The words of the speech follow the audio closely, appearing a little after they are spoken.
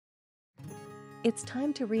It's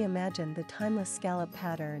time to reimagine the timeless scallop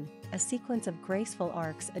pattern, a sequence of graceful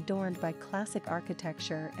arcs adorned by classic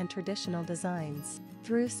architecture and traditional designs.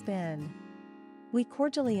 Through Spin, we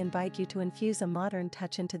cordially invite you to infuse a modern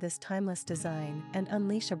touch into this timeless design and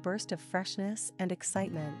unleash a burst of freshness and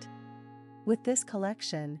excitement. With this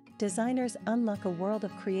collection, designers unlock a world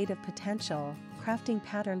of creative potential, crafting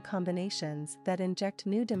pattern combinations that inject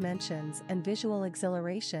new dimensions and visual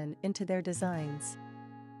exhilaration into their designs.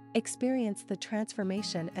 Experience the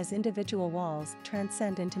transformation as individual walls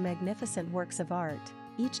transcend into magnificent works of art,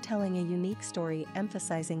 each telling a unique story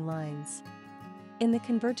emphasizing lines. In the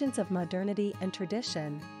convergence of modernity and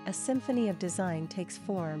tradition, a symphony of design takes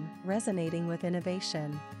form, resonating with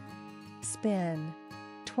innovation. Spin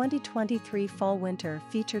 2023 Fall-Winter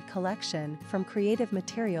Featured Collection from Creative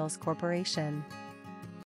Materials Corporation.